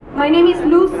My name is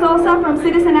Luz Sosa from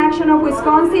Citizen Action of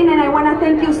Wisconsin, and I want to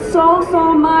thank you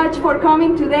so much for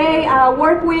coming today,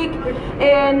 work week,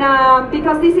 and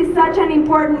because this is such an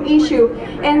important issue.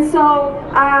 And so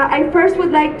I first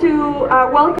would like to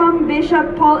welcome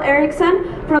Bishop Paul Erickson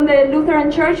from the Lutheran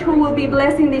Church, who will be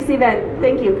blessing this event.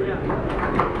 Thank you.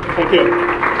 Thank you.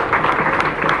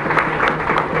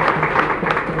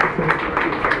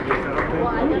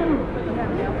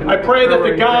 I pray that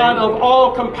the God of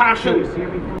all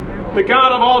compassion, the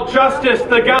God of all justice,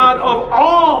 the God of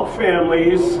all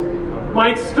families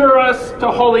might stir us to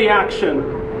holy action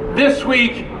this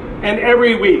week and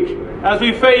every week as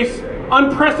we face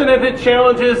unprecedented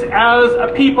challenges as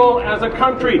a people, as a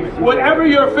country. Whatever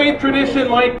your faith tradition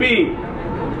might be,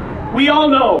 we all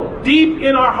know deep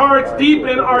in our hearts, deep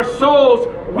in our souls,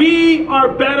 we are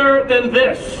better than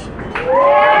this.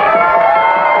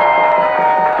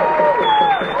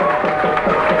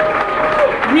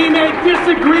 We may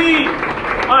disagree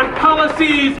on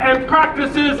policies and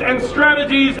practices and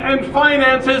strategies and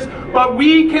finances, but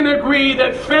we can agree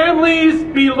that families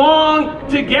belong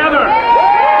together.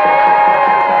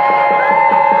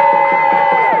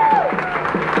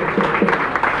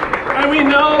 And we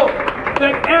know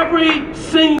that every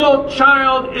single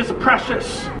child is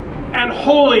precious and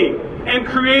holy and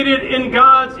created in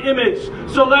God's image.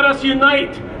 So let us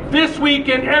unite this week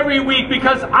and every week,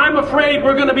 because I'm afraid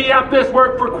we're going to be at this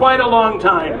work for quite a long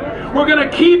time. We're going to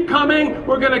keep coming,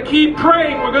 we're going to keep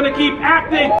praying, we're going to keep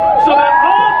acting so that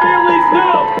all families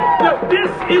know that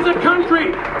this is a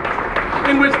country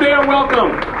in which they are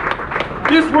welcome.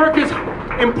 This work is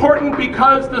important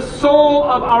because the soul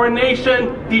of our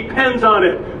nation depends on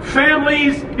it.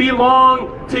 Families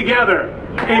belong together.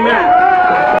 Amen.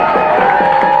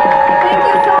 Thank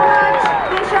you so much,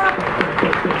 Bishop.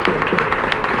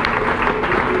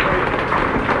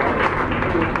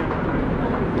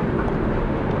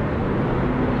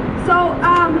 So,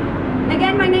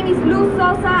 again, my name is Luz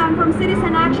Sosa. I'm from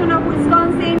Citizen Action of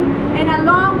Wisconsin, and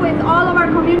along with all of our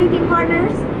community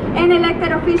partners and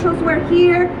elected officials, we're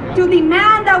here to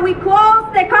demand that we close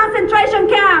the concentration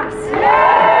camps.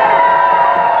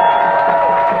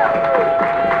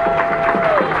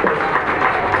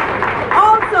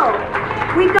 Also,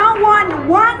 we don't want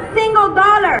one single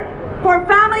dollar for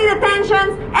family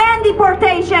detentions and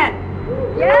deportation.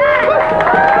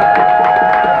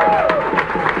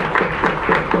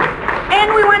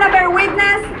 And we want to bear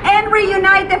witness and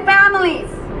reunite the families.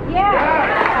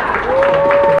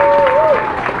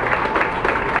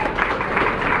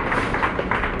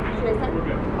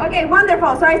 Okay,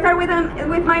 wonderful. So I start with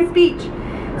my speech.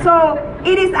 So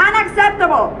it is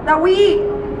unacceptable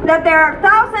that there are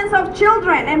thousands of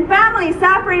children and families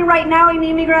suffering right now in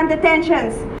immigrant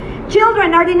detentions.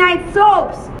 Children are denied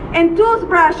soaps and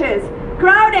toothbrushes,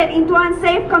 crowded into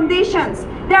unsafe conditions.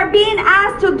 They're being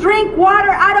asked to drink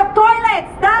water out of toilets.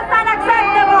 That's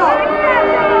unacceptable.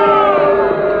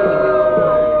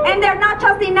 And they're not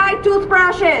just denied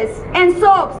toothbrushes and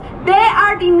soaps. They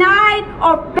are denied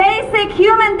of basic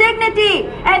human dignity,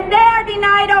 and they are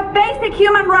denied of basic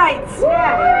human rights.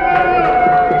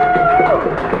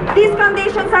 These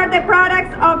conditions are the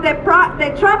products of the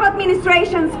Trump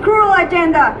administration's cruel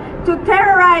agenda to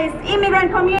terrorize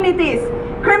immigrant communities,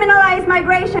 criminalize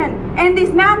migration, and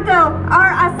dismantle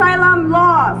our asylum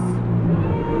laws.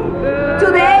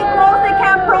 Today, close the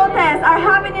camp protests are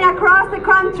happening across the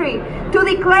country to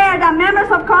declare that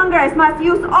members of Congress must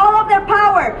use all of their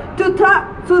power to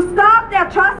stop the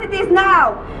atrocities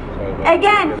now.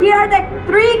 Again, here are the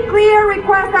 3 clear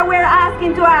requests that we're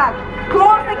asking to act.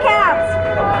 Close the camps.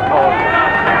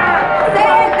 Say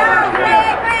it loud, say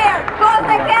it clear. Close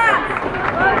the camps.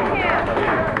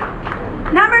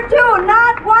 Number 2,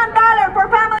 not $1 for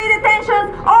family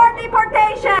detentions or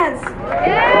deportations.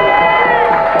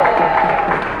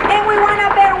 And we want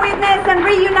to bear witness and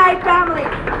reunite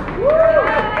families.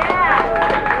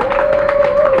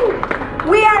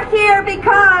 We are here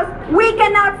because we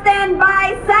cannot stand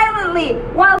by silently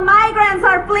while migrants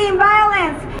are fleeing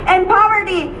violence and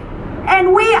poverty,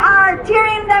 and we are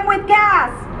tearing them with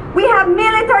gas. We have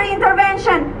military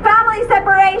intervention, family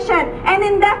separation, and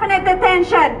indefinite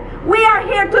detention. We are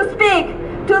here to speak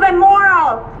to the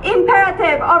moral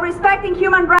imperative of respecting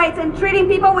human rights and treating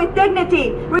people with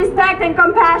dignity, respect, and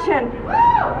compassion.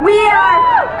 We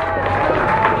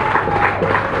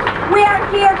are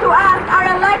here to ask our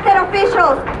elected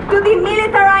officials to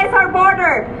demilitarize our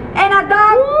border and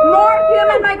adopt more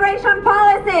human migration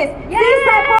policies.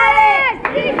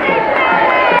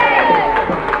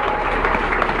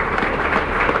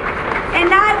 And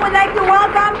now I would like to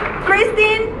welcome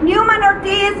Christine Newman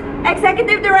Ortiz,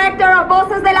 Executive Director of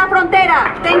Voces de la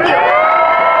Frontera. Thank you.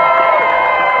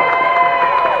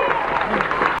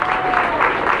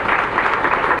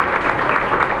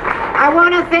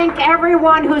 thank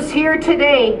everyone who's here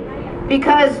today,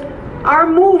 because our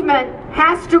movement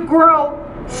has to grow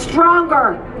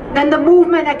stronger than the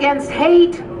movement against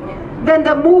hate, than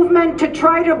the movement to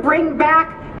try to bring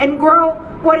back and grow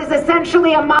what is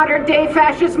essentially a modern day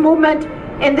fascist movement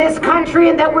in this country,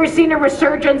 and that we're seeing a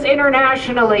resurgence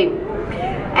internationally.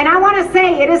 And I want to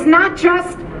say, it is not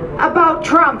just about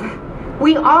Trump.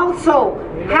 We also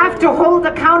have to hold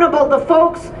accountable the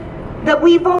folks that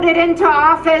we voted into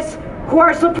office who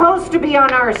are supposed to be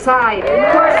on our side, who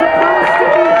are supposed to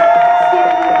be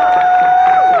standing up.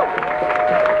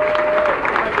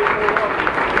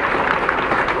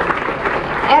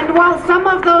 And while some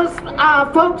of those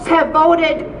folks have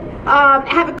voted,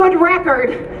 have a good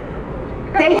record,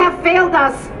 they have failed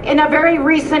us in a very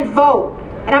recent vote.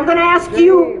 And I'm going to ask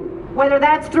you, whether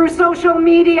that's through social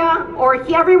media or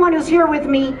everyone who's here with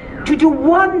me, to do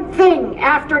one thing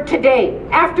after today,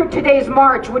 after today's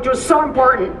march, which was so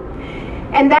important.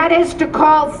 And that is to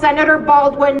call Senator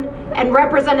Baldwin and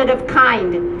Representative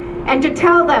Kind and to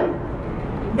tell them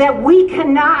that we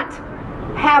cannot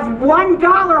have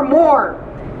 $1 more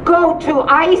go to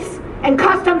ICE and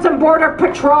Customs and Border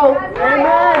Patrol.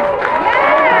 Amen.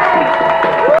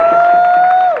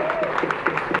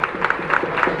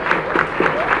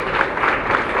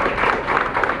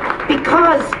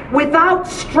 Because without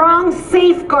strong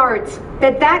safeguards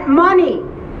that money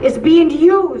is being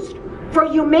used for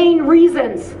humane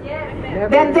reasons,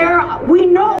 then we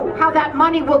know how that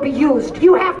money will be used.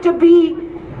 You have to be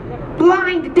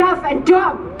blind, deaf, and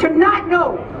dumb to not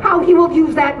know how he will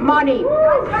use that money.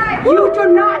 You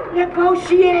do not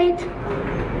negotiate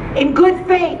in good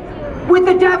faith with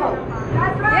the devil.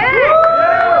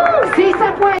 Si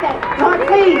se puede. So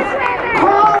please,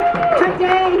 call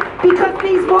today, because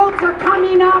these votes are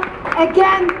coming up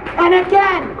again and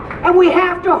again, and we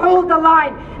have to hold the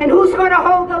line. And who's going to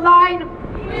hold the line?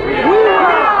 We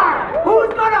are.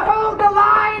 Who's going to hold the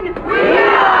line? We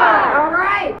are. All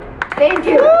right. Thank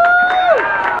you.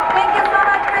 Thank you so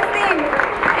much, Christine.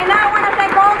 And I want to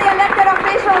thank all the elected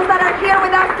officials that are here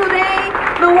with us today.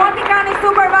 Milwaukee County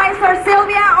Supervisor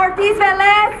Sylvia Ortiz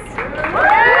Velez.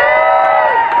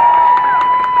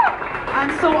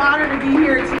 I'm so honored to be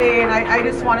here today, and I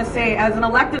just want to say, as an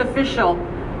elected official,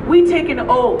 we take an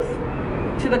oath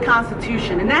to the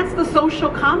Constitution, and that's the social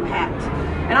compact.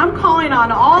 And I'm calling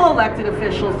on all elected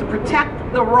officials to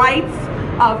protect the rights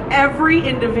of every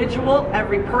individual,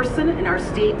 every person in our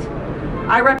state.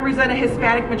 I represent a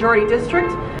Hispanic majority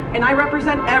district, and I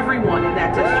represent everyone in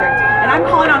that district. And I'm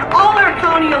calling on all our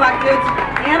county electeds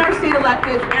and our state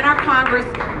electeds and our Congress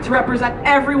to represent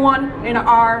everyone in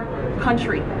our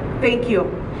country. Thank you.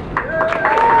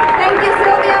 Thank you,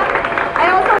 Sylvia. I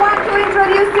also want to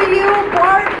introduce to you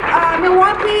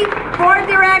Milwaukee Board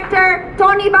Director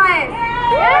Tony Baez.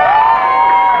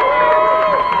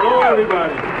 Hello,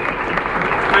 everybody.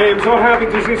 I am so happy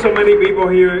to see so many people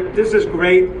here. This is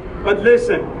great. But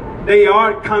listen, they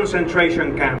are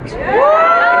concentration camps. It's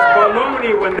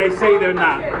baloney when they say they're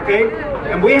not, okay?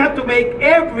 And we have to make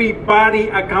everybody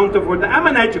accountable for that. I'm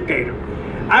an educator.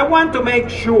 I want to make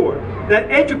sure that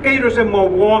educators in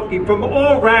Milwaukee from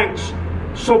all ranks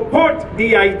support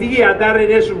the idea that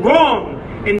it is wrong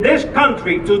in this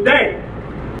country today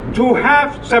to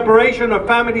have separation of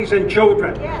families and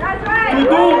children, to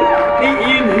do the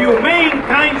inhumane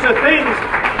kinds of things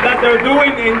that they're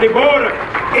doing in the border.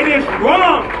 It is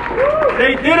wrong.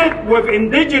 They did it with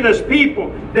indigenous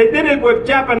people. They did it with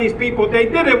Japanese people. They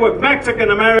did it with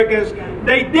Mexican Americans.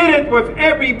 They did it with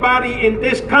everybody in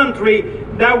this country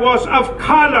that was of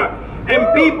color,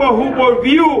 and people who were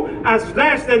viewed as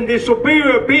less than the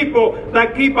superior people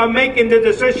that keep on making the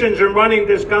decisions and running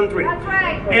this country. That's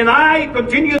right. And I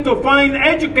continue to find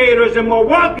educators in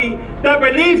Milwaukee that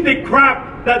believe the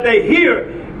crap that they hear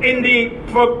in the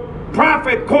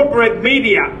for-profit corporate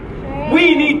media.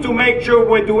 We need to make sure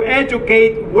we do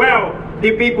educate well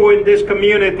the people in this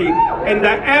community, and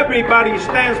that everybody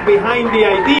stands behind the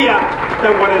idea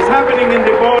that what is happening in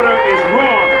the border is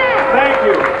wrong. Thank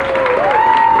you.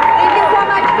 Thank you so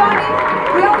much, Tony.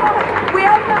 We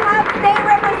also have State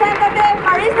Representative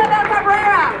Marisabel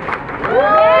Cabrera.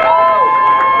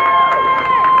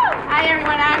 Hi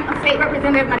everyone, I'm State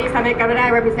Representative Marisabel Cabrera.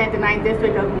 I represent the 9th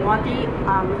District of Milwaukee,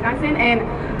 Wisconsin, and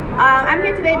I'm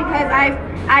here today because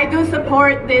I do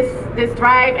support this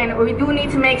drive, and we do need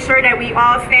to make sure that we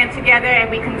all stand together and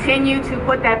we continue to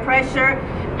put that pressure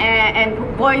and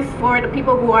voice for the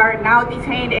people who are now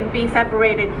detained and being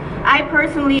separated. I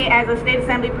personally, as a state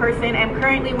assembly person, am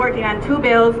currently working on 2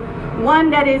 bills. One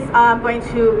that is going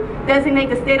to designate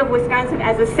the state of Wisconsin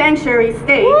as a sanctuary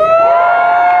state.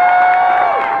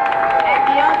 And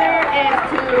the other is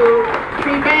to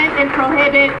prevent and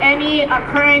prohibit any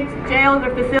current jails or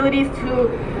facilities to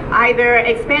either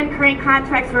expand current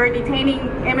contracts for detaining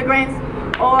immigrants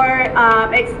or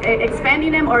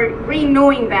expanding them or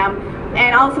renewing them,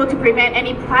 and also to prevent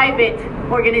any private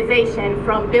organization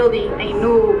from building a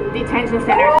new detention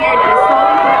center here that is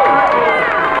solely for the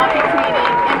purpose of detaining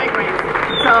immigrants.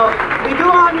 So we do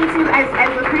all need to, as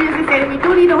was previously stated, we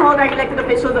do need to hold our elected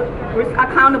officials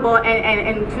accountable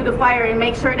and to the fire and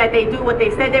make sure that they do what they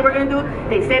said they were going to do.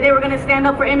 They said they were going to stand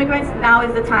up for immigrants. Now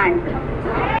is the time.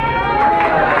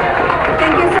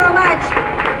 Thank you so much.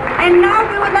 And now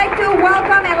we would like to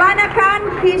welcome Elana Khan.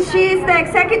 She's the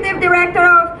executive director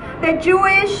of the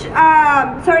Jewish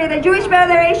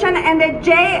Federation and the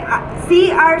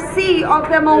JCRC of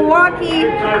the Milwaukee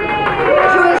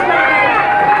Jewish Federation.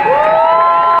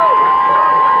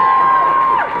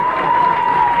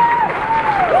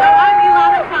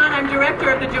 Director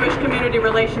of the Jewish Community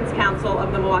Relations Council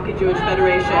of the Milwaukee Jewish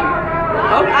Federation.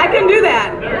 Oh, I can do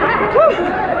that.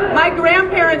 My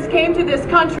grandparents came to this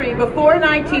country before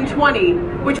 1920,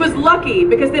 which was lucky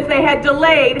because if they had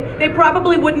delayed, they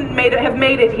probably wouldn't have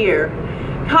made it here.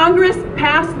 Congress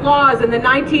passed laws in the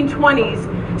 1920s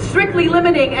strictly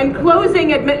limiting and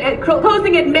closing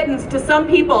admittance to some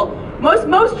people,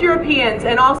 most Europeans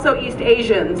and also East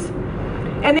Asians.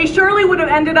 And they surely would have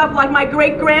ended up like my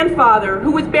great-grandfather,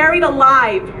 who was buried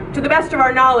alive, to the best of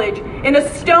our knowledge, in a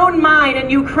stone mine in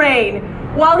Ukraine,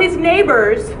 while his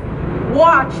neighbors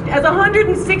watched as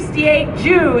 168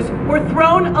 Jews were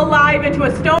thrown alive into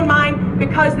a stone mine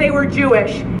because they were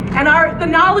Jewish. And the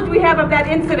knowledge we have of that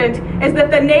incident is that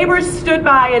the neighbors stood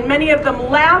by and many of them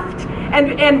laughed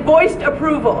and voiced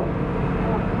approval.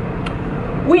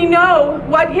 We know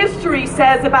what history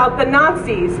says about the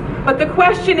Nazis, but the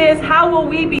question is, how will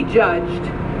we be judged?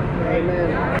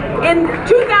 In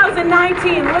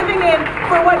 2019, living in,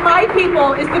 for what my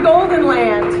people is the Golden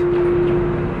Land,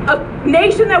 a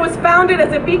nation that was founded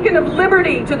as a beacon of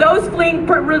liberty to those fleeing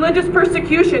religious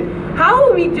persecution, how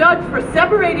will we judge for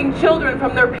separating children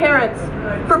from their parents,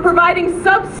 for providing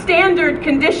substandard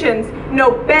conditions,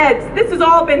 no beds? This has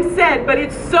all been said, but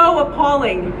it's so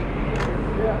appalling.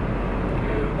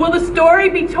 Will the story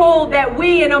be told that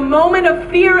we, in a moment of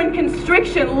fear and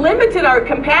constriction, limited our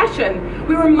compassion?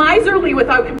 We were miserly with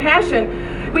our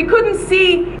compassion. We couldn't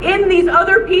see in these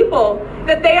other people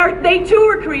that they too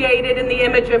were created in the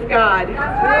image of God.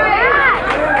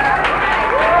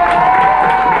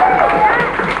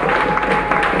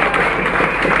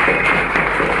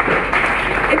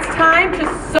 It's time to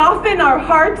soften our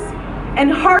hearts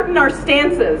and harden our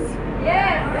stances.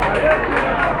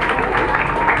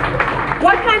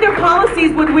 What kind of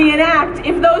policies would we enact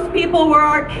if those people were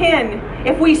our kin?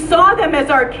 If we saw them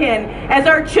as our kin, as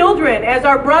our children, as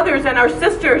our brothers and our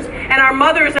sisters, and our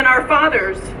mothers and our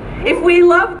fathers? If we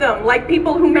loved them like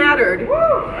people who mattered?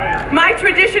 My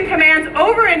tradition commands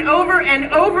over and over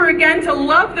and over again to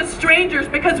love the strangers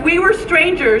because we were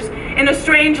strangers in a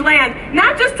strange land.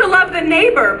 Not just to love the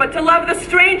neighbor, but to love the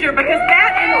stranger because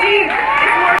that indeed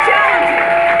is more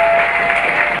challenging.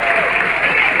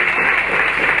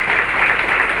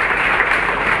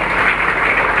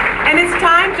 And it's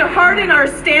time to harden our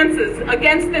stances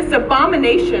against this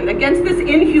abomination, against this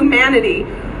inhumanity.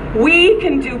 We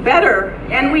can do better,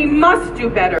 and we must do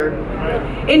better.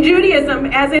 In Judaism,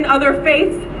 as in other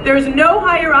faiths, there is no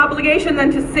higher obligation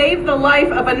than to save the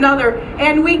life of another,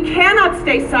 and we cannot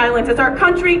stay silent as our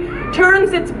country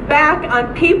turns its back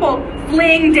on people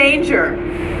fleeing danger.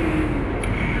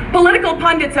 Political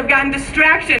pundits have gotten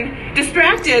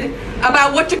distracted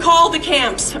about what to call the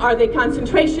camps. Are they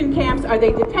concentration camps? Are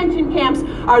they detention camps?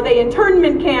 Are they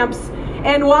internment camps?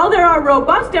 And while there are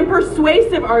robust and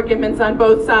persuasive arguments on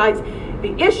both sides,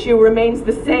 the issue remains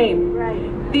the same.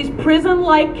 Right. These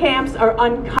prison-like camps are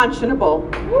unconscionable.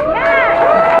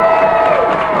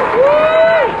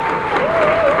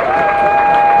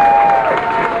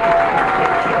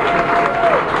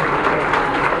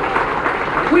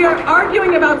 We are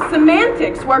arguing about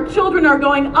semantics, where children are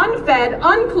going unfed,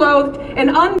 unclothed, and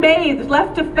unbathed,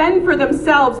 left to fend for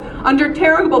themselves under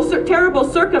terrible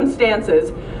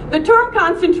circumstances. The term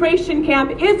concentration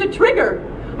camp is a trigger.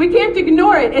 We can't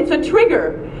ignore it. It's a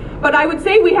trigger. But I would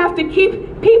say we have to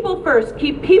keep people first,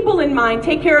 keep people in mind,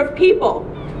 take care of people.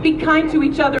 Be kind to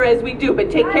each other as we do, but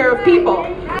take care of people.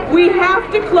 We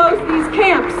have to close these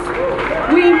camps.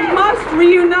 We must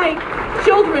reunite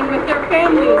children with their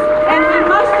families, and we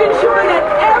must ensure that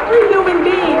every human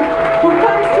being who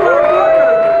comes to our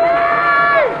border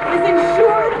is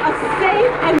ensured a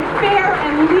safe and fair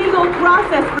and legal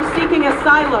process for seeking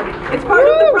asylum. It's part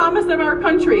of the promise of our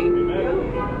country.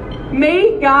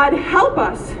 May God help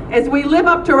us as we live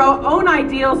up to our own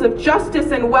ideals of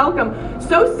justice and welcome,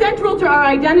 so central to our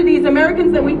identity as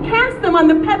Americans that we cast them on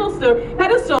the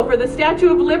pedestal for the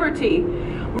Statue of Liberty.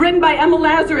 Written by Emma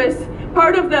Lazarus,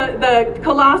 part of the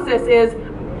Colossus is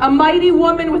a mighty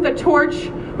woman with a torch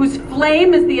whose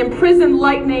flame is the imprisoned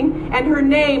lightning, and her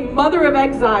name, Mother of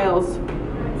Exiles.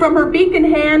 From her beacon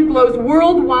hand blows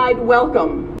worldwide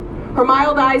welcome. Her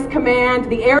mild eyes command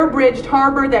the air-bridged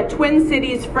harbor that twin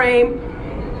cities frame.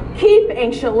 Keep,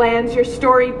 ancient lands, your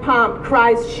storied pomp,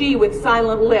 cries she with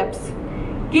silent lips.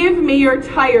 Give me your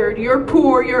tired, your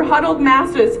poor, your huddled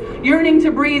masses yearning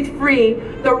to breathe free,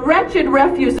 the wretched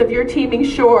refuse of your teeming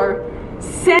shore.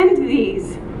 Send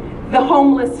these, the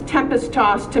homeless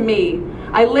tempest-tossed, to me.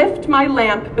 I lift my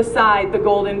lamp beside the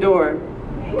golden door.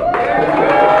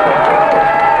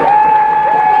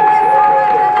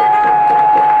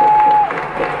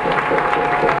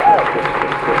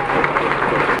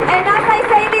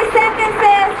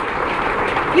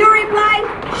 You reply,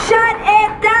 shut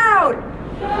it down!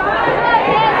 Shut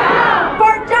it down!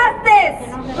 For justice!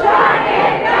 Shut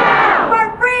it down! For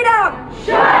freedom!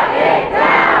 Shut it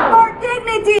down! For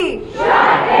dignity!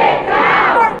 Shut it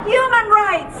down! For human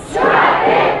rights! Shut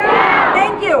it down!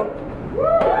 Thank you.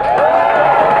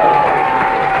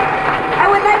 I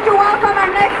would like to welcome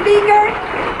our next speaker,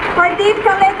 Pardeep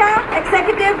Kaleka,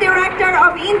 Executive Director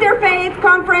of Interfaith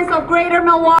Conference of Greater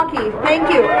Milwaukee. Thank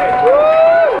you.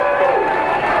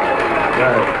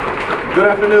 Good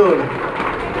afternoon.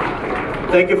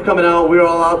 Thank you for coming out. We're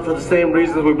all out for the same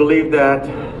reasons. We believe that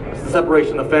the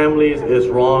separation of families is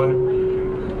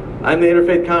wrong. I'm the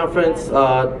Interfaith Conference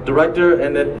Director,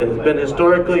 and it has been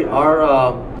historically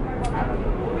our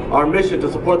mission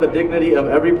to support the dignity of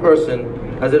every person,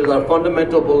 as it is our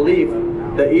fundamental belief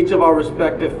that each of our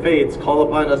respective faiths call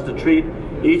upon us to treat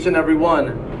each and every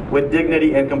one with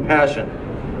dignity and compassion.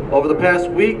 Over the past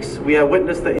weeks, we have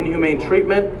witnessed the inhumane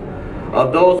treatment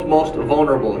of those most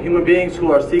vulnerable, human beings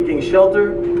who are seeking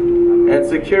shelter and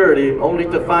security only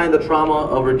to find the trauma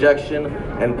of rejection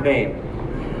and pain.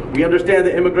 We understand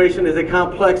that immigration is a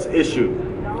complex issue,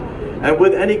 and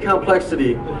with any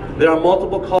complexity, there are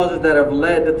multiple causes that have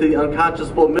led to the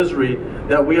unconscionable misery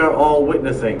that we are all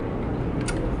witnessing.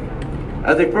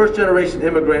 As a first-generation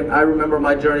immigrant, I remember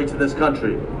my journey to this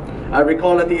country. I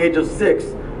recall at the age of 6,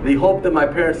 the hope that my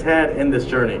parents had in this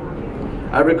journey.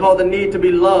 I recall the need to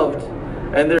be loved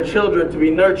and their children to be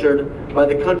nurtured by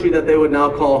the country that they would now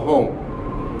call home.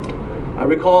 I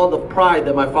recall the pride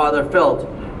that my father felt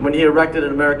when he erected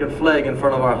an American flag in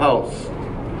front of our house.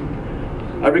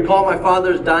 I recall my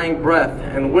father's dying breath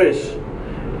and wish,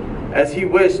 as he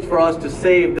wished for us to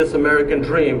save this American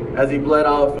dream as he bled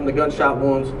out from the gunshot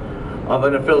wounds of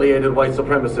an affiliated white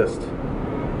supremacist.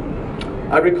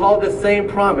 I recall this same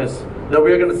promise that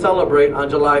we are going to celebrate on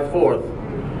July 4th,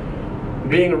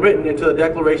 being written into the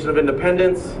Declaration of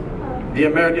Independence, the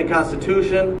American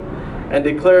Constitution, and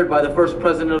declared by the first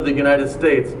President of the United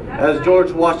States. As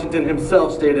George Washington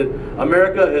himself stated,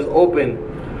 America is open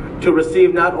to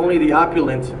receive not only the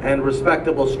opulent and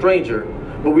respectable stranger,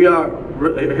 but we are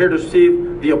here to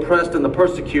receive the oppressed and the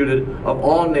persecuted of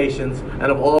all nations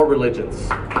and of all religions.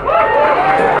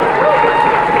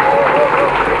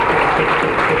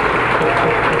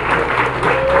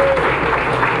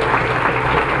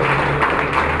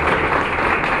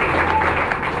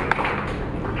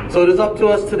 So it is up to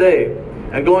us today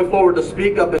and going forward to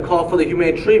speak up and call for the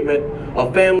humane treatment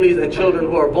of families and children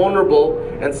who are vulnerable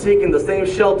and seeking the same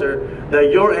shelter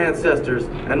that your ancestors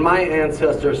and my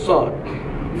ancestors sought.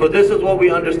 For this is what we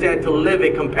understand to live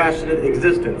a compassionate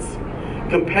existence.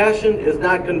 Compassion is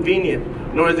not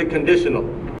convenient, nor is it conditional.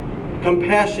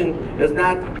 Compassion is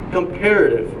not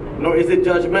comparative, nor is it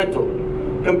judgmental.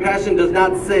 Compassion does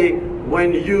not say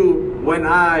when you, when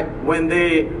I, when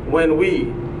they, when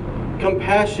we.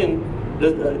 Compassion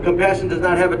does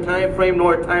not have a time frame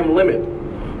nor a time limit.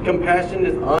 Compassion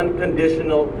is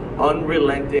unconditional,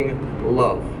 unrelenting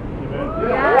love.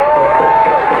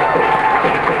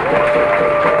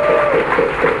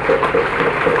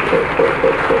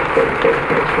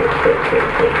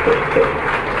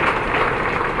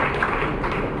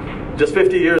 Just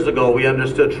 50 years ago, we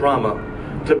understood trauma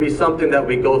to be something that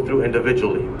we go through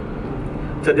individually.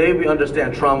 Today, we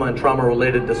understand trauma and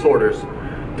trauma-related disorders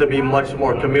to be much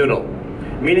more communal,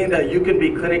 meaning that you can be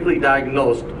clinically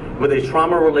diagnosed with a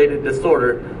trauma-related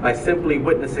disorder by simply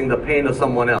witnessing the pain of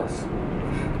someone else.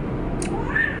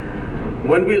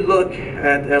 When we look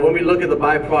at the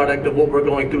byproduct of what we're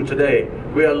going through today,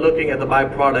 we are looking at the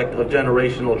byproduct of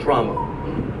generational trauma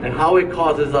and how it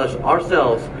causes us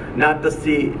ourselves not to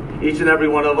see each and every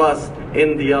one of us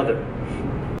in the other.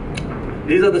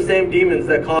 These are the same demons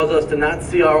that cause us to not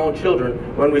see our own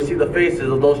children when we see the faces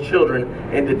of those children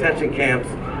in detention camps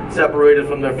separated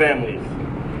from their families.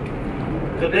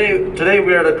 Today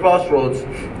we are at a crossroads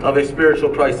of a spiritual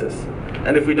crisis,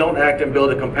 and if we don't act and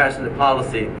build a compassionate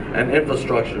policy and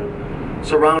infrastructure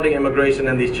surrounding immigration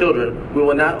and these children, we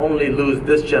will not only lose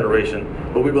this generation,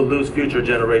 but we will lose future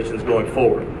generations going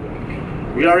forward.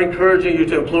 We are encouraging you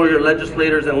to implore your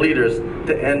legislators and leaders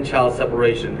to end child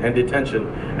separation and detention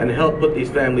and help put these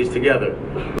families together.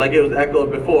 Like it was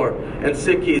echoed before, and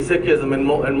Sikhism,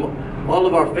 and all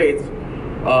of our faiths,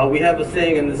 we have a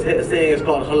saying, and this saying is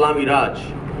called Halami Raj.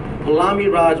 Halami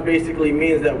Raj basically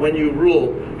means that when you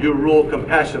rule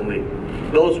compassionately.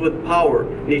 Those with power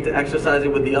need to exercise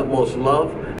it with the utmost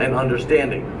love and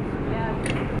understanding.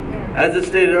 As it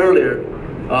stated earlier,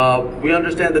 we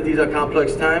understand that these are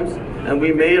complex times, and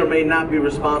we may or may not be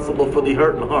responsible for the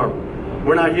hurt and harm.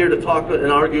 We're not here to talk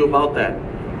and argue about that.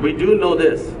 We do know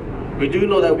this. We do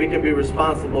know that we can be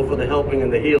responsible for the helping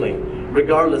and the healing,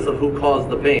 regardless of who caused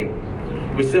the pain.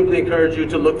 We simply encourage you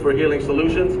to look for healing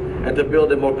solutions and to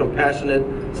build a more compassionate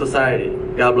society.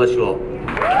 God bless you all. Thank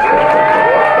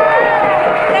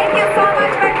you so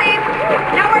much, Martin.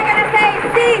 Now we're going to say,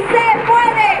 sí se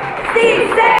puede, sí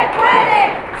se puede,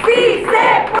 sí se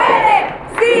puede,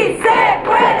 sí se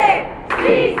puede,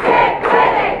 sí se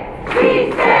puede, sí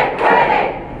se puede,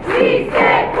 sí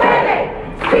se puede,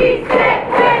 sí se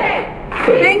puede.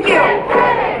 Thank you.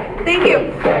 Thank you.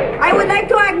 I would like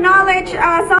to acknowledge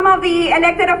some of the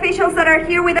elected officials that are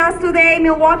here with us today.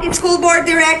 Milwaukee School Board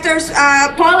Directors,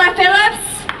 Paula Phillips.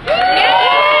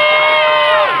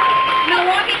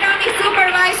 Milwaukee County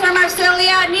Supervisor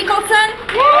Marcelia Nicholson.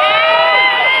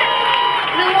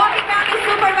 Milwaukee County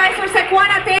Supervisor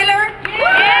Sequana Taylor.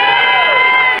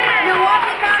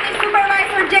 Milwaukee County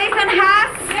Supervisor Jason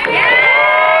Haas.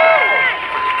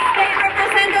 State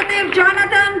Representative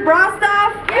Jonathan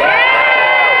Brostoff.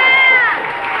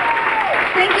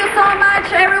 Thank you so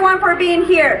much, everyone, for being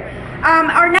here.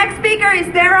 Our next speaker is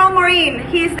Daryl Maureen.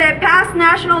 He's the past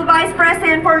National Vice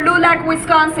President for LULAC,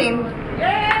 Wisconsin.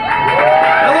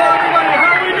 Hello, everybody.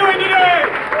 How are we doing today?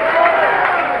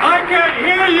 I can't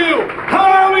hear you. How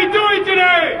are we doing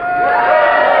today?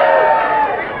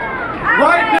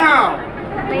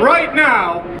 Right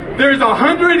now, there's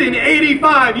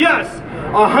 185, yes,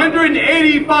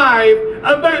 185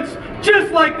 events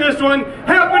just like this one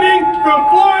happening from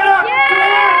Florida to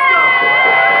Alaska.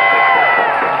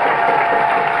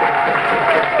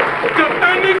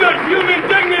 Defending the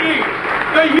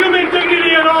human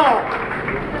dignity at all.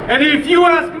 And if you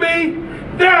ask me,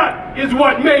 that is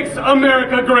what makes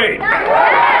America great.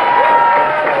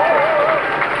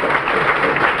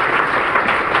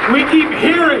 We keep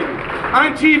hearing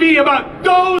on TV about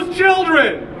those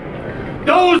children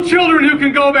who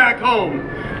can go back home.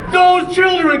 Those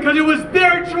children, because it was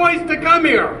their choice to come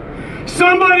here.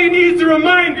 Somebody needs to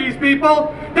remind these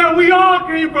people that we all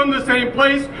came from the same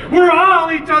place. We're all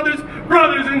each other's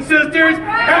brothers and sisters,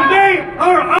 and they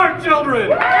are our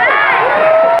children.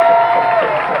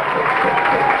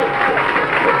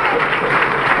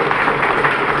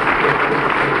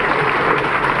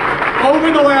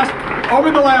 Over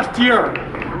the last year,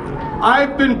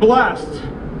 I've been blessed.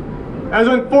 As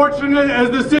unfortunate as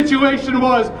the situation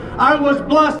was, I was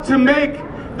blessed to make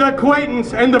the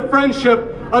acquaintance and the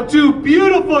friendship of two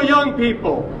beautiful young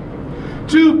people.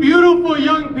 Two beautiful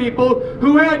young people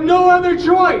who had no other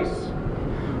choice,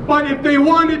 but if they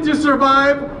wanted to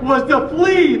survive, was to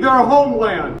flee their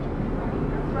homeland.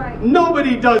 Right.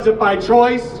 Nobody does it by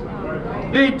choice.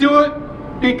 They do it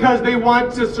because they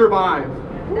want to survive.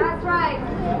 That's right.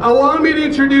 Allow me to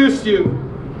introduce you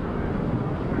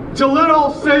to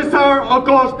little Cesar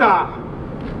Acosta,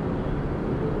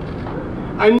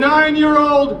 a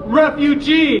 9-year-old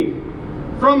refugee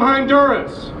from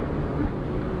Honduras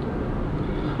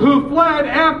who fled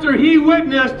after he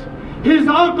witnessed his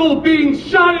uncle being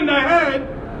shot in the head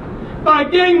by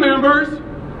gang members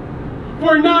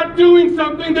for not doing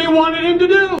something they wanted him to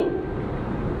do.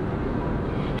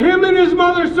 Him and his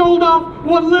mother sold off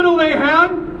what little they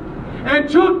had and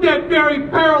took that very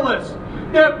perilous,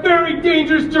 that very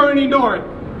dangerous journey north,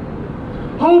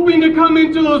 hoping to come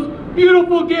into those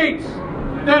beautiful gates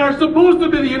that are supposed to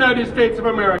be the United States of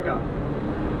America.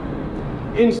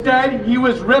 Instead, he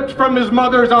was ripped from his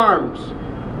mother's arms.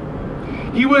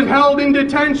 He was held in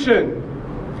detention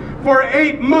for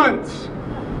 8 months,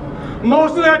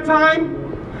 most of that time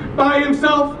by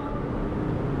himself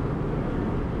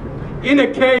in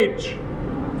a cage.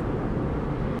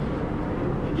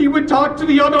 He would talk to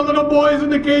the other little boys in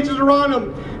the cages around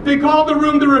him. They called the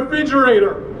room the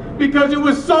refrigerator because it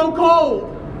was so cold.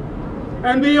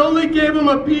 and they only gave him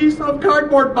a piece of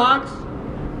cardboard box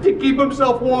to keep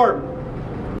himself warm.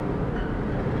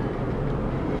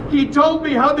 He told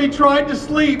me how they tried to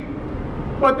sleep,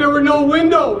 but there were no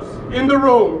windows in the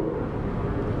room.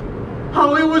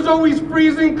 How it was always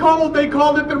freezing cold, they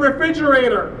called it the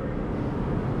refrigerator.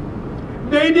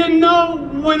 They didn't know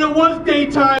when it was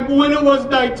daytime, when it was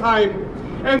nighttime,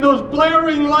 and those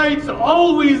blaring lights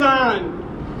always on.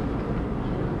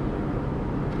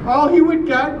 All he would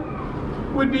get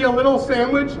would be a little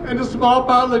sandwich and a small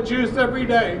bottle of juice every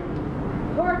day.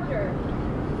 Torture.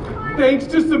 Thanks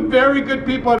to some very good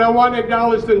people, and I want to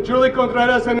acknowledge them, Julie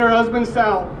Contreras and her husband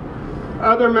Sal,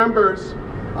 other members.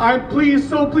 I'm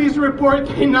so pleased to report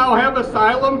they now have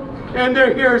asylum and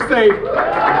they're here safe.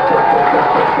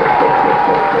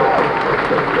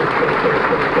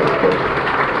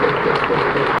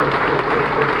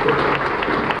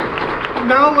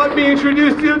 Now let me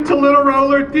introduce you to little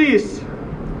Raul Ortiz,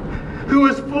 who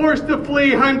was forced to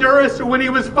flee Honduras when he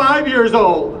was 5 years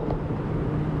old.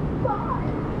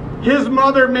 His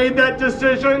mother made that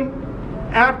decision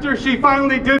after she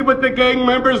finally did what the gang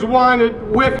members wanted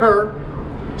with her,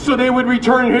 so they would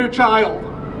return her child.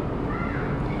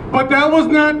 But that was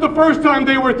not the first time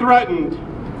they were threatened.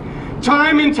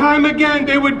 Time and time again,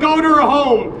 they would go to her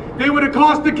home, they would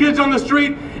accost the kids on the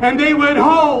street, and they would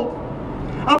hold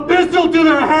a pistol to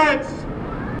their heads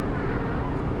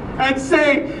and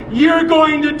say, "You're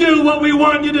going to do what we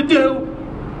want you to do,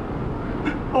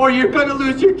 or you're going to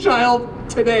lose your child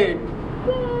today."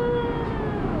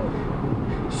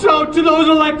 So to those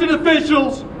elected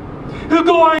officials who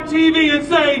go on TV and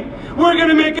say, we're going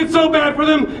to make it so bad for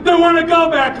them, they want to go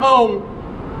back home,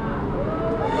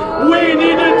 we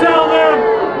need to tell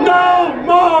them, no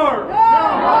more!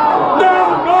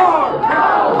 No more!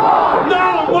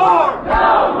 No more!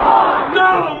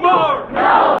 No more!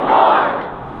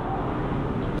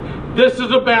 This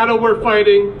is a battle we're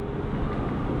fighting,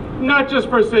 not just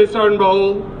for Cesar and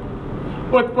Raul,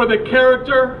 but for the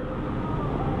character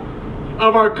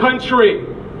of our country.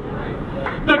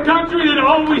 The country that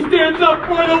always stands up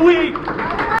for the weak,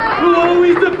 who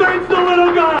always defends the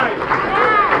little guy.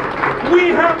 We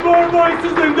have more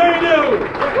voices than they do.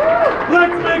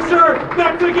 Let's make sure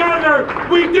that together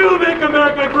we do make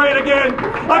America great again.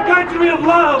 A country of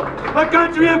love, a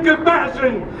country of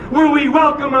compassion, where we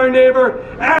welcome our neighbor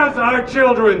as our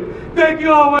children. Thank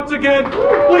you all once again.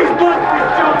 Please bless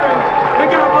these children, and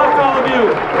God bless all of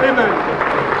you. Amen.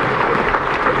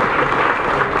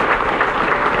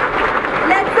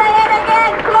 Let's say it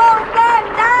again. Close them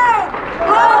down.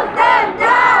 Close them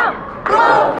down.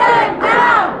 Close them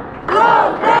down.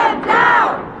 Close them down.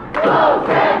 Close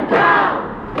them down.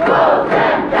 Close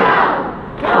them down.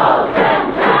 Close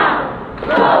them down.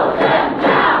 Close them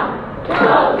down.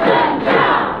 Close them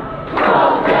down.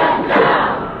 Close them down.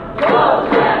 Close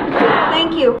them down.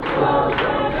 Thank you.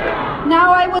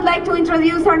 Now I would like to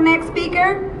introduce our next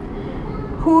speaker,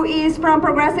 who is from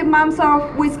Progressive Moms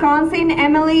of Wisconsin,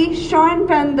 Emily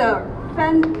Schoenfender.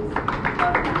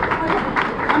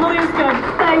 Emily is good.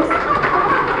 Thanks.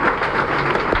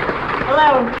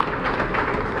 Hello.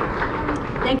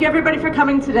 Thank you everybody for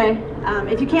coming today.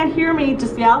 If you can't hear me,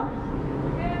 just yell.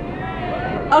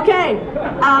 Okay.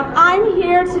 I'm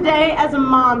here today as a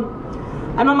mom.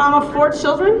 I'm a mom of 4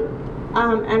 children,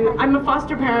 and I'm a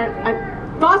foster parent.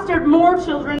 I've fostered more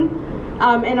children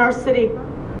in our city.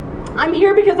 I'm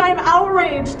here because I'm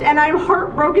outraged and I'm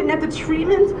heartbroken at the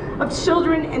treatment of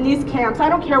children in these camps. I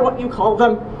don't care what you call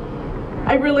them.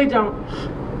 I really don't.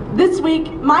 This week,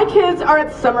 my kids are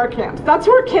at summer camps. That's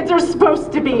where kids are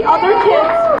supposed to be. Other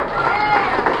kids.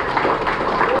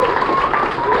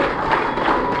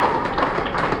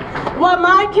 While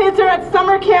my kids are at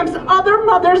summer camps, other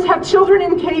mothers have children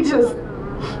in cages.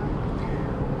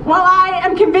 While I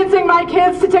am convincing my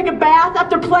kids to take a bath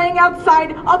after playing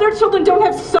outside, other children don't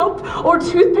have soap or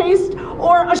toothpaste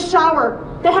or a shower.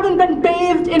 They haven't been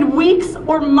bathed in weeks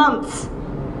or months.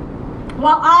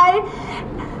 While I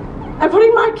am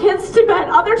putting my kids to bed,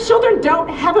 other children don't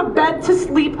have a bed to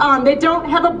sleep on. They don't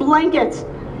have a blanket.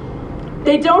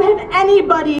 They don't have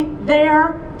anybody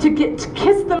there to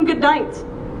kiss them goodnight.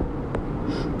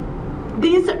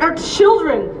 These are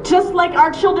children, just like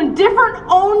our children, different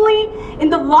only in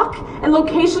the luck and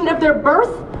location of their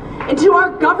birth, and to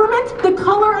our government, the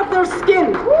color of their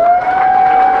skin.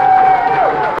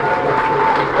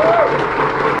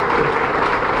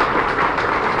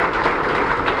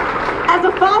 As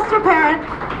a foster parent,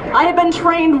 I have been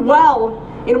trained well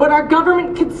in what our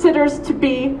government considers to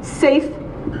be safe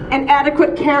and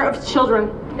adequate care of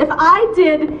children. If I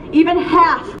did even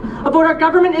half of what our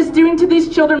government is doing to these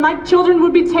children, my children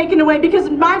would be taken away because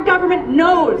my government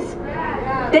knows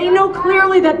They know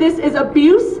clearly that this is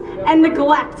abuse and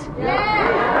neglect.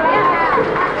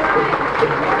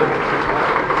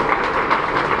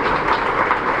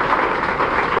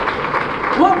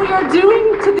 What we are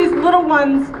doing to these little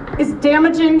ones is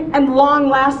damaging and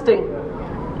long-lasting.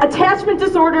 Attachment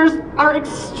disorders are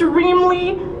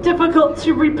extremely difficult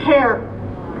to repair.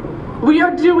 We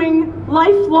are doing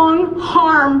lifelong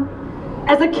harm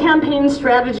as a campaign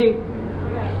strategy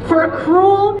for a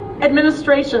cruel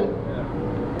administration.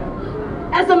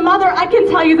 As a mother, I can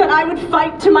tell you that I would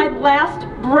fight to my last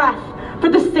breath for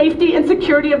the safety and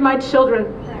security of my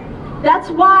children. That's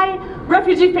why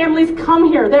refugee families come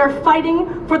here. They are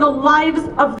fighting for the lives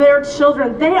of their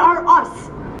children. They are us,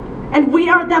 and we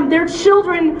are them. Their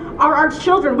children are our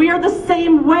children. We are the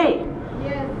same way.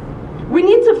 We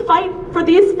need to fight for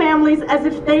these families as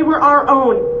if they were our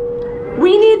own.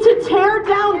 We need to tear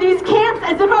down these camps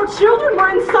as if our children were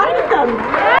inside of them.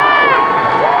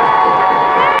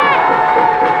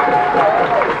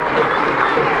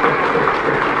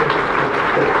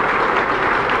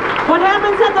 What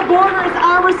happens at the border is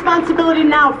our responsibility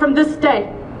now from this day.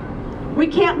 We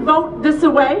can't vote this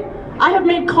away. I have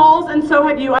made calls, and so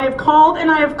have you. I have called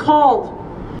and I have called.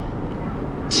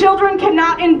 Children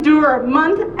cannot endure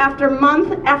month after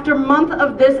month after month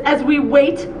of this as we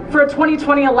wait for a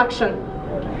 2020 election.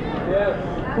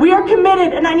 We are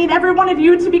committed, and I need every one of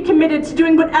you to be committed to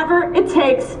doing whatever it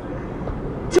takes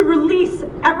to release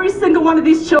every single one of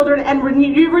these children and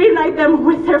reunite them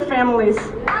with their families.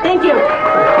 Thank you.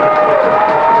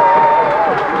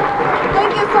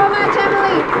 Thank you so much,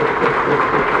 Emily.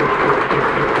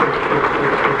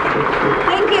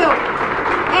 Thank you.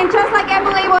 And just like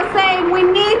Emily was saying, we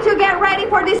need to get ready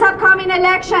for these upcoming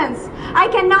elections. I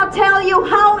cannot tell you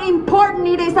how important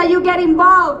it is that you get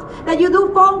involved, that you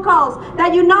do phone calls,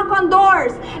 that you knock on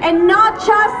doors, and not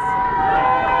just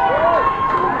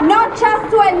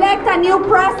to elect a new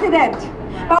president,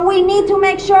 but we need to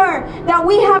make sure that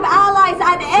we have allies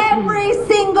at every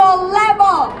single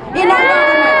level in our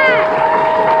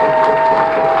government.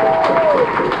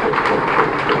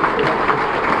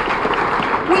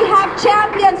 We have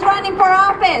champions running for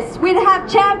office. We have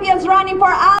champions running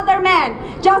for aldermen.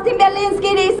 Justin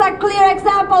Belinsky is a clear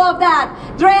example of that.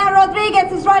 Drea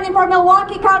Rodriguez is running for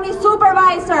Milwaukee County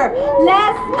Supervisor.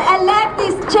 Let's elect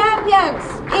these champions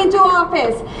into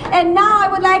office. And now I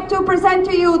would like to present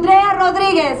to you Drea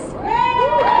Rodriguez.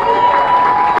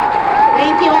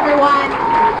 Thank you, everyone.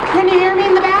 Can you hear me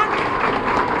in the back?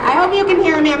 I hope you can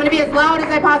hear me. I'm going to be as loud as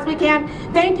I possibly can.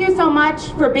 Thank you so much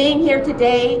for being here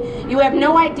today. You have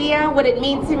no idea what it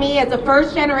means to me as a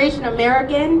first-generation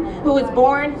American who was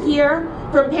born here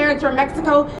from parents from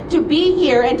Mexico to be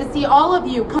here and to see all of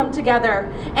you come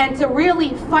together and to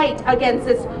really fight against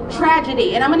this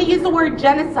tragedy. And I'm going to use the word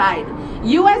genocide.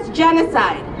 U.S.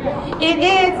 genocide. It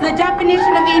is the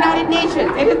definition of the United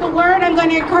Nations. It is the word I'm going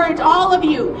to encourage all of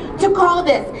you to call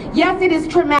this. Yes, it is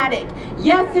traumatic.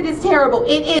 Yes, it is terrible.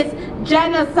 It is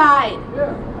genocide.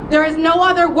 There is no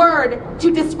other word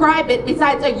to describe it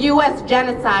besides a U.S.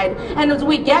 genocide. And as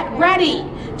we get ready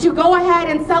to go ahead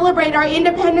and celebrate our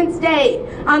Independence Day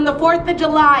on the 4th of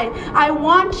July, I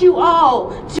want you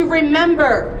all to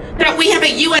remember that we have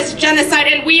a U.S. genocide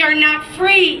and we are not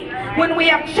free when we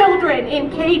have children in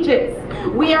cages.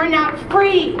 We are not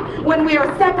free when we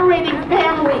are separating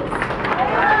families.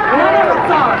 None of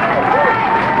us are.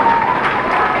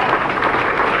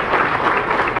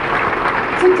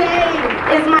 Today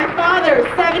is my father's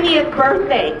 70th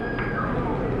birthday.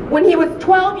 When he was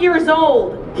 12 years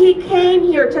old, he came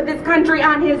here to this country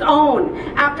on his own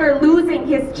after losing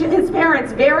his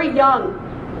parents very young.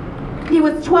 He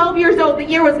was 12 years old. The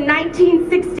year was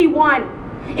 1961.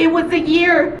 It was the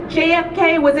year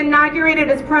JFK was inaugurated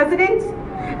as president.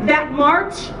 That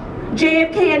March,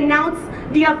 JFK announced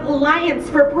the Alliance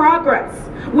for Progress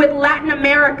with Latin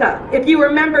America, if you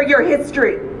remember your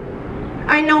history.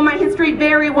 I know my history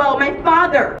very well. My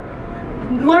father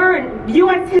learned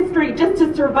U.S. history just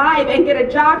to survive and get a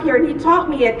job here, and he taught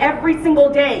me it every single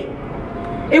day.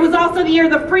 It was also the year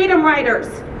the Freedom Riders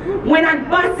went on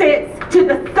buses to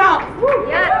the South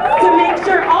to make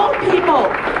sure all people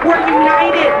were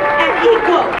united and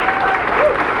equal.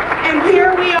 And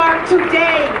here we are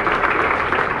today,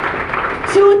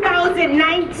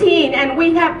 2019, and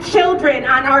we have children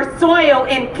on our soil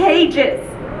in cages.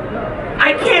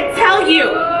 I can't tell you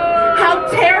how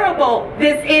terrible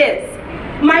this is.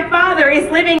 My father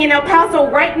is living in El Paso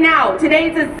right now. Today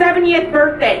is his 70th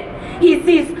birthday. He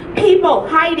sees people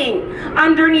hiding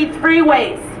underneath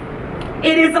freeways.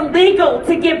 It is illegal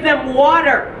to give them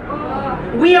water.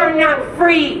 We are not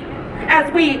free.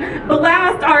 as we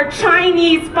blast our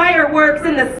Chinese fireworks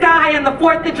in the sky on the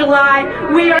 4th of July,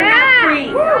 we are not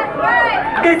free.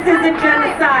 This is a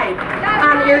genocide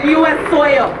on your U.S.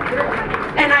 soil.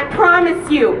 And I promise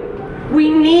you, we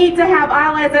need to have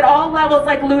allies at all levels,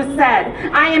 like Lou said.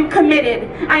 I am committed.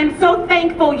 I am so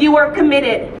thankful you are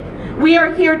committed. We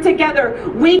are here together.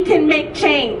 We can make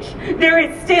change. There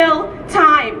is still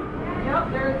time.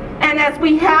 And as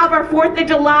we have our 4th of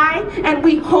July, and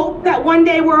we hope that one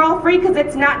day we're all free, because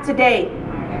it's not today.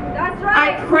 That's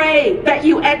right. I pray that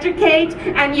you educate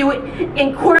and you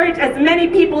encourage as many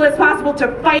people as possible to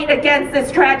fight against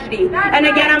this tragedy. And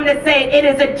again, I'm going to say it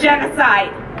is a genocide.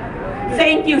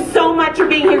 Thank you so much for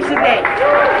being here today.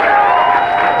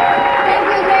 Thank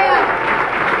you, Dea.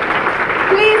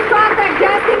 Please contact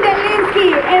Justin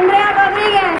Delinsky, Andrea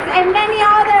Rodriguez, and many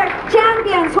other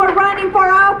champions who are running for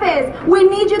office. We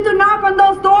need you to knock on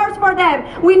those doors for them.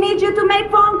 We need you to make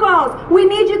phone calls. We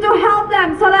need you to help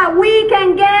them so that we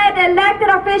can get elected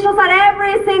officials at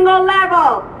every single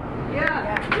level.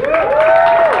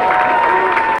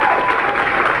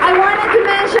 I wanted to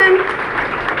mention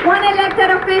one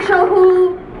elected official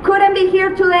who couldn't be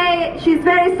here today. She's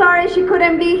very sorry she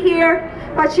couldn't be here,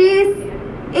 but she's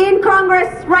in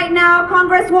Congress right now,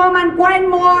 Congresswoman Gwen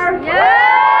Moore.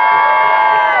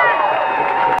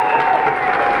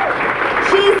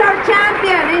 She's our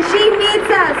champion and she needs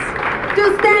us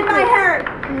to stand by her.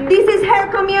 This is her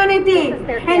community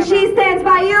and she stands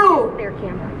by you.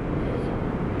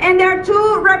 And there are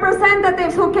two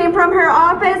representatives who came from her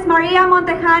office, Maria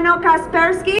Montejano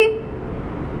Kaspersky.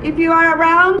 If you are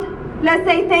around, let's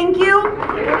say thank you.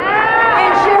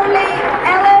 And Shirley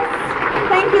Ellis,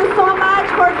 thank you so much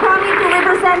for coming to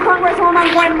represent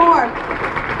Congresswoman Gwen Moore.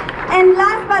 And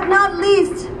last but not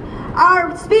least,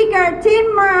 our speaker,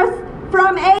 Tim Murth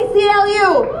from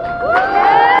ACLU.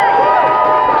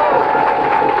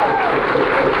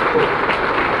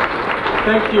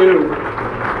 Thank you.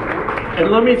 And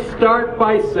let me start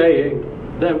by saying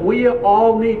that we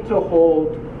all need to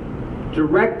hold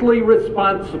directly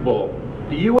responsible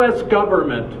the U.S.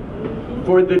 government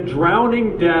for the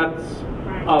drowning deaths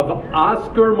of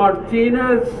Oscar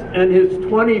Martinez and his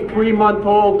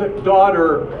 23-month-old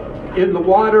daughter in the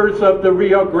waters of the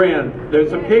Rio Grande.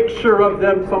 There's a picture of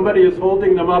them. Somebody is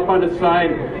holding them up on a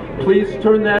sign. Please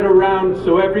turn that around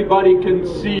so everybody can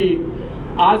see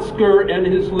Oscar and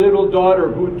his little daughter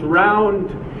who drowned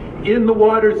in the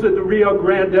waters of the Rio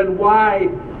Grande, and why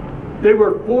they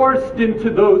were forced into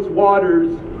those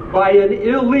waters by an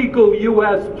illegal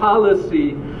U.S.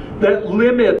 policy that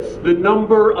limits the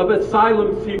number of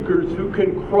asylum seekers who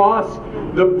can cross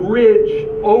the bridge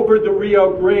over the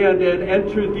Rio Grande and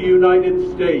enter the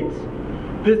United States.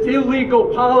 This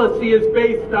illegal policy is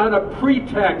based on a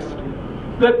pretext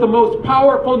that the most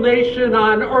powerful nation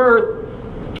on earth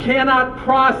cannot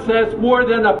process more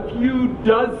than a few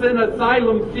dozen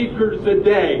asylum seekers a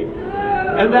day.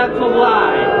 And that's a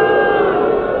lie.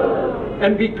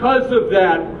 And because of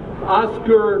that,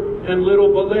 Oscar and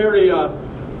little Valeria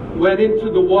went into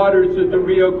the waters of the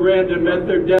Rio Grande and met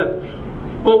their death.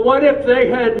 But what if they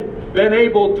had been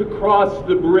able to cross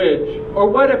the bridge? Or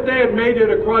what if they had made it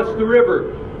across the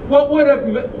river?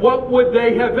 What would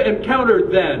they have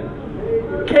encountered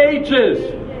then? Cages.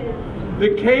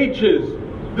 The cages,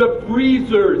 the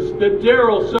freezers that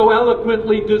Daryl so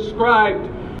eloquently described,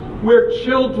 where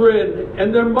children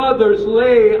and their mothers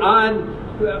lay on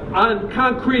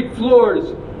concrete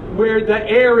floors, where the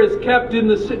air is kept in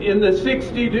the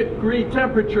 60-degree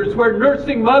temperatures, where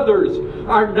nursing mothers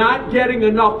are not getting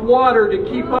enough water to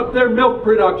keep up their milk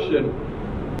production.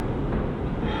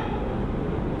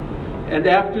 And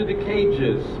after the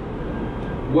cages,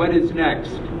 what is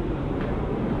next?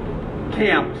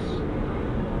 Camps.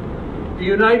 The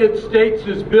United States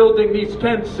is building these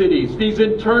tent cities, these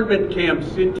internment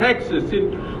camps in Texas,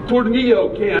 in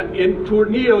Tornillo,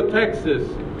 Texas,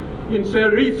 in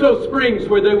Cerritos Springs,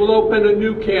 where they will open a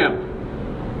new camp,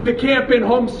 the camp in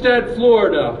Homestead,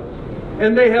 Florida,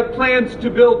 and they have plans to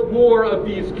build more of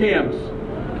these camps,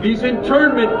 these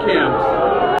internment camps.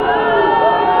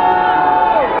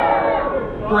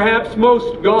 Perhaps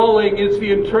most galling is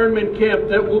the internment camp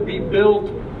that will be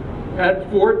built at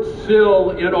Fort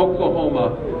Sill in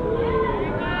Oklahoma.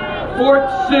 Fort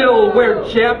Sill, where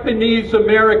Japanese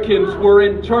Americans were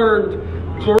interned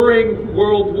during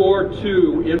World War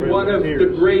II in one of the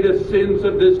greatest sins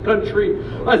of this country,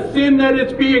 a sin that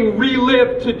is being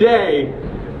relived today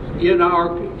in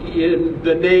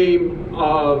the name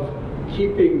of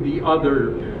keeping the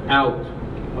other out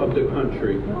of the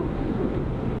country.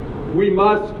 We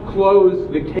must close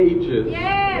the cages.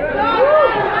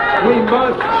 We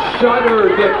must shutter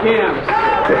the camps.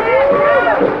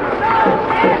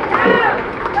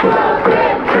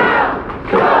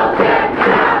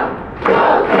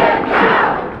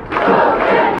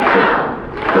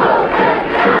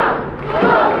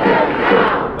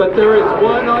 But there is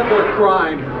one other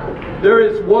crime. There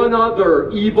is one other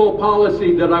evil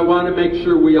policy that I want to make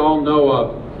sure we all know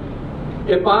of.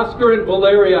 If Oscar and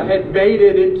Valeria had made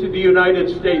it into the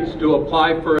United States to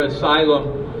apply for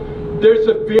asylum, there's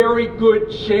a very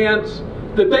good chance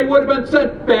that they would have been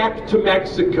sent back to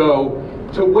Mexico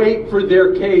to wait for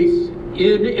their case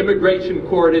in immigration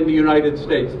court in the United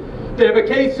States. They have a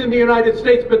case in the United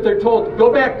States, but they're told,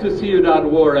 go back to Ciudad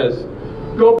Juarez.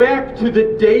 Go back to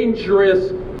the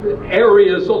dangerous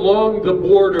areas along the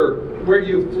border where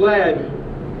you fled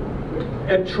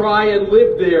and try and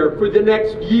live there for the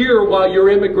next year while your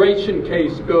immigration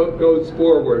case goes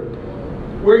forward.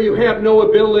 Where you have no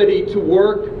ability to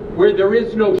work, where there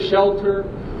is no shelter,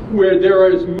 where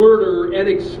there is murder and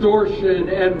extortion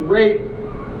and rape.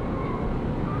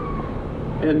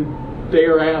 And they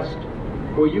are asked,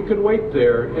 well, you can wait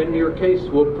there and your case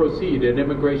will proceed in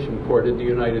immigration court in the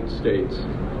United States.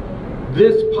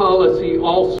 This policy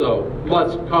also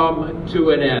must come to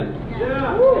an end.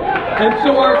 And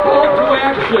so our call to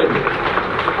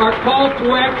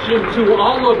action to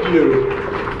all of you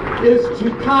is to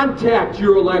contact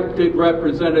your elected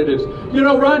representatives. You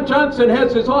know, Ron Johnson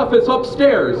has his office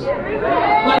upstairs.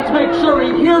 Let's make sure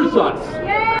he hears us.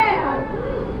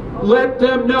 Let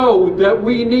them know that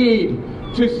we need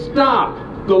to stop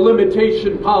the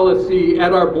limitation policy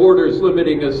at our borders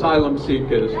limiting asylum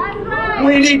seekers.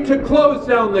 We need to close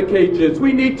down the cages.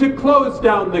 We need to close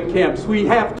down the camps. We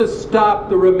have to stop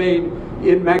the Remain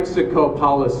in Mexico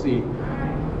policy.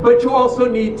 But you also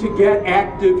need to get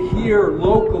active here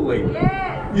locally.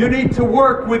 You need to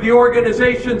work with the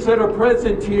organizations that are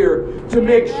present here to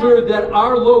make sure that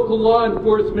our local law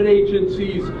enforcement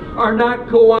agencies are not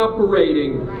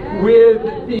cooperating with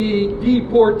the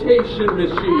deportation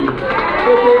machine,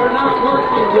 that they are not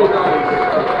working with us,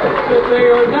 that they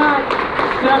are not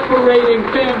separating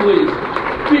families,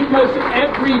 because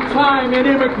every time an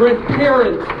immigrant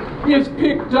parent is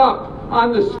picked up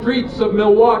on the streets of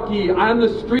Milwaukee, on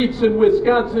the streets in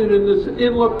Wisconsin,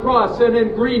 in La Crosse, and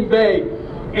in Green Bay,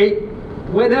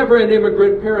 whenever an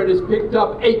immigrant parent is picked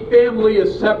up, a family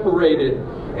is separated.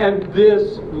 And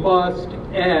this must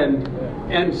end.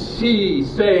 And sí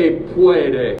se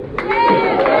puede.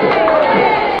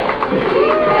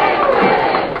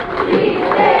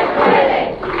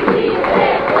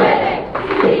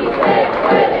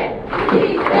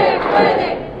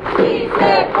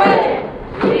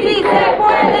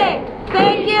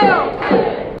 Thank you.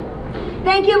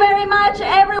 Thank you very much,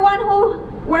 everyone who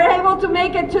were able to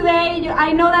make it today.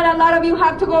 I know that a lot of you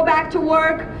have to go back to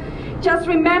work. Just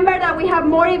remember that we have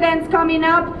more events coming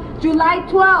up. July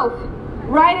 12th,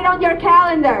 write it on your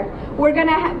calendar. We're going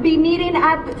to be meeting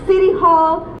at City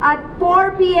Hall at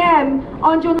 4 p.m.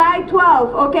 on July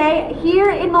 12th, okay?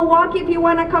 Here in Milwaukee, if you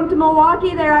want to come to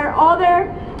Milwaukee, there are other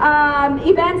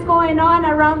events going on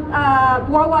around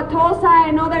Wauwatosa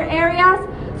and other areas.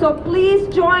 So please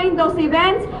join those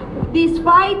events. This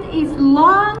fight is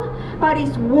long, but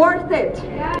it's worth it.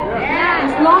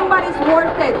 It's long, but it's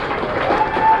worth it.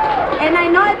 And I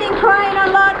know I've been crying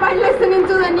a lot by listening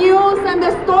to the news and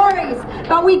the stories,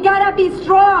 but we gotta be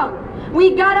strong.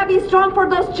 We gotta be strong for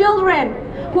those children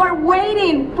who are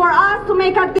waiting for us to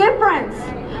make a difference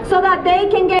so that they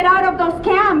can get out of those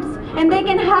camps and they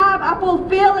can have a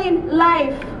fulfilling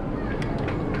life.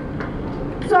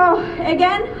 So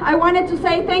again, I wanted to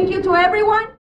say thank you to everyone.